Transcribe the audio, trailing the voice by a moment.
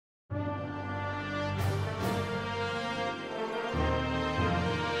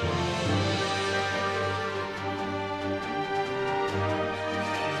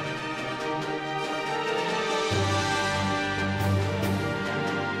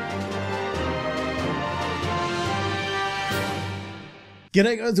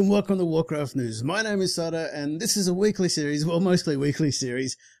G'day guys and welcome to Warcraft News. My name is Sattatv and this is a weekly series, well mostly weekly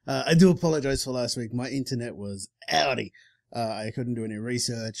series. I do apologise for last week, my internet was outy. I couldn't do any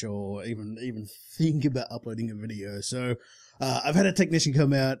research or even think about uploading a video. So I've had a technician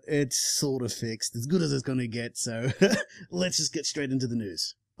come out, it's sort of fixed, as good as it's going to get, so let's just get straight into the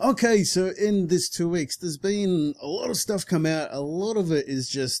news. Okay, so in this 2 weeks, there's been a lot of stuff come out. A lot of it is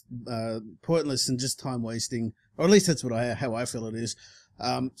just pointless and just time wasting, or at least that's what how I feel it is.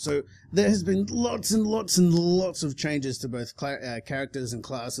 So there has been lots and lots and lots of changes to both characters and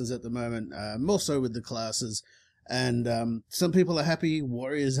classes at the moment, more so with the classes. And some people are happy,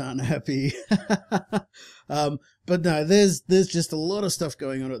 warriors aren't happy. But no, there's just a lot of stuff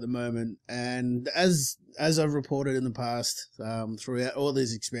going on at the moment. And as I've reported in the past, throughout all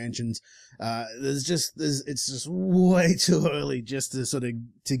these expansions, it's just way too early just to sort of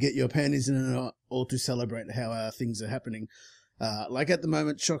to get your panties in a knot or to celebrate how things are happening. Like at the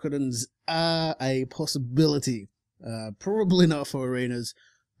moment, Shockadons are a possibility. Probably not for arenas,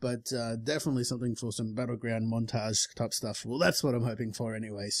 but definitely something for some battleground montage type stuff. Well, that's what I'm hoping for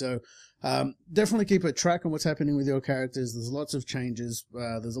anyway. So definitely keep a track on what's happening with your characters. There's lots of changes.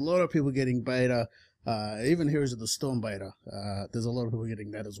 There's a lot of people getting beta. Even Heroes of the Storm beta. There's a lot of people getting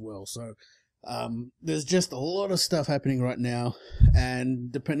that as well. So there's just a lot of stuff happening right now.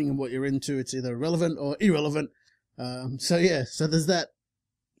 And depending on what you're into, it's either relevant or irrelevant. So yeah, so there's that.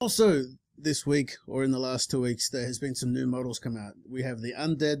 Also, this week, or in the last 2 weeks, there has been some new models come out. We have the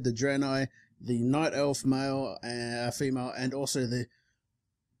Undead, the Draenei, the Night Elf male, female, and also the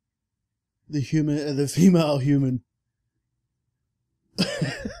female human.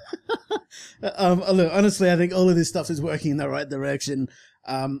 Look, honestly, I think all of this stuff is working in the right direction.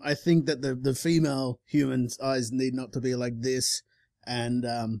 I think that the female human's eyes need not to be like this, and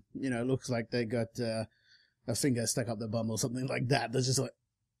you know, it looks like they got a finger stuck up their bum or something like that. They're just like,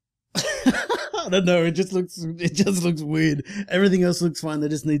 I don't know. It just looks weird. Everything else looks fine. They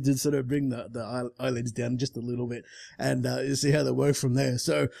just need to sort of bring the eyelids down just a little bit, and you see how they work from there.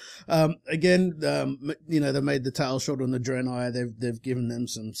 So again, you know, they made the tail short on the Draenei. They've given them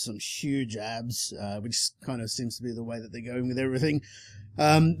some huge abs, which kind of seems to be the way that they're going with everything.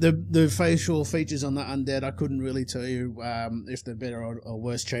 The facial features on the Undead, I couldn't really tell you if they're better or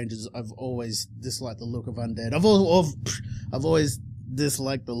worse changes. I've always disliked the look of Undead. I've always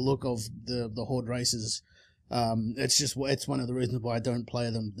disliked the look of the Horde races. It's one of the reasons why I don't play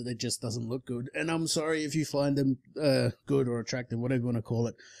them. It just doesn't look good. And I'm sorry if you find them good or attractive, whatever you want to call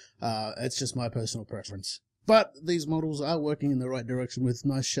it. It's just my personal preference. But these models are working in the right direction with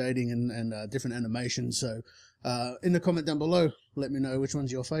nice shading and different animations. So in the comment down below, let me know which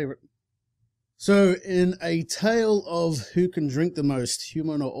one's your favorite. So in a tale of who can drink the most,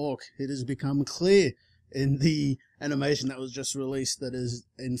 human or orc, it has become clear in the animation that was just released that is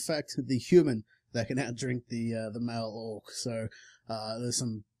in fact the human that can outdrink the male orc. So there's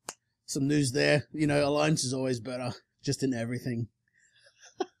some news there. You know, alliance is always better, just in everything.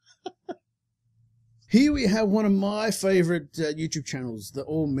 Here we have one of my favorite YouTube channels, the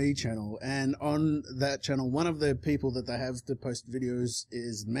All Me channel, and on that channel, one of the people that they have to post videos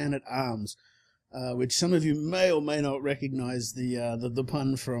is Man at Arms, which some of you may or may not recognize the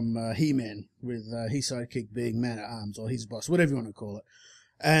pun from He-Man, with his sidekick being Man at Arms, or his boss, whatever you want to call it.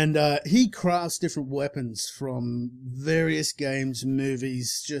 And he crafts different weapons from various games,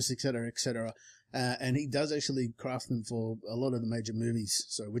 movies, just etc., etc. And he does actually craft them for a lot of the major movies,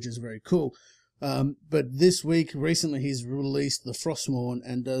 so which is very cool. But this week, recently, he's released the Frostmourn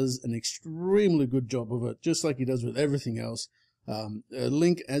and does an extremely good job of it, just like he does with everything else. A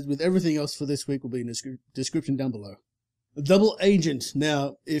link, as with everything else for this week, will be in the description down below. Double Agent.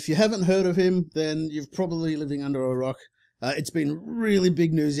 Now, if you haven't heard of him, then you're probably living under a rock. It's been really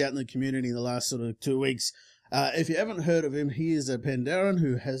big news out in the community in the last sort of 2 weeks. If you haven't heard of him, he is a Pandaren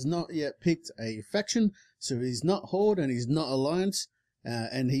who has not yet picked a faction, so he's not Horde and he's not Alliance.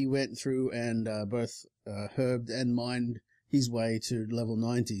 And he went through and both herbed and mined his way to level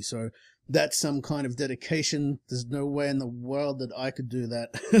 90. So that's some kind of dedication. There's no way in the world that I could do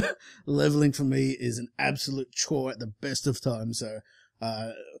that. Leveling for me is an absolute chore at the best of times. So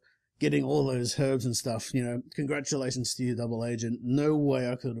getting all those herbs and stuff, you know, congratulations to you, Double Agent. No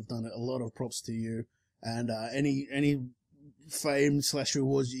way I could have done it. A lot of props to you. And any fame /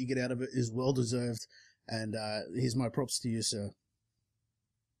 rewards that you get out of it is well deserved. And here's my props to you, sir.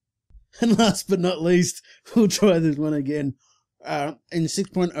 And last but not least, we'll try this one again. In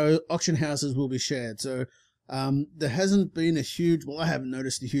 6.0, auction houses will be shared. So there hasn't been a huge, well, I haven't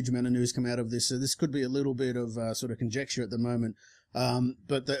noticed a huge amount of news come out of this. So this could be a little bit of sort of conjecture at the moment.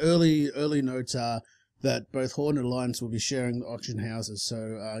 But the early notes are that both Horde and Alliance will be sharing the auction houses.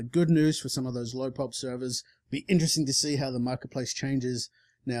 So good news for some of those low pop servers. Be interesting to see how the marketplace changes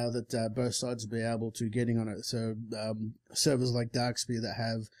now that both sides will be able to getting on it. So servers like Darkspear that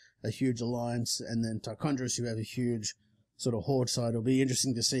have a huge Alliance, and then Tichondrus who have a huge sort of Horde side. It'll be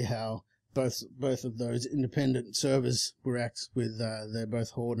interesting to see how both of those independent servers react with their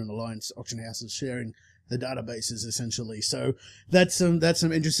both Horde and Alliance auction houses sharing the databases essentially. So that's some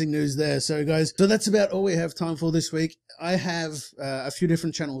interesting news there. So guys, so that's about all we have time for this week. I have a few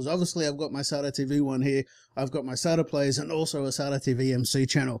different channels. Obviously I've got my Sattatv one here. I've got my Sattatv Plays and also a Sattatv MC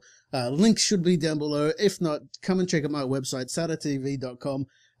channel. Links should be down below. If not, come and check out my website, sattatv.com.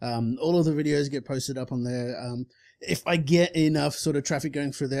 All of the videos get posted up on there. If I get enough sort of traffic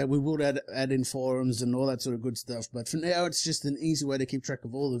going through there, we will add in forums and all that sort of good stuff. But for now, it's just an easy way to keep track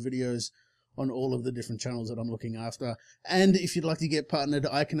of all the videos on all of the different channels that I'm looking after. And if you'd like to get partnered,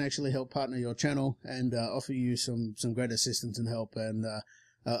 I can actually help partner your channel and offer you some great assistance and help, and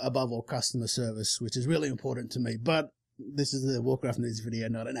above all, customer service, which is really important to me. But this is the Warcraft news video,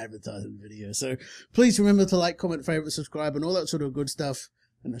 not an advertising video. So please remember to like, comment, favorite, subscribe, and all that sort of good stuff.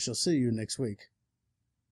 And I shall see you next week.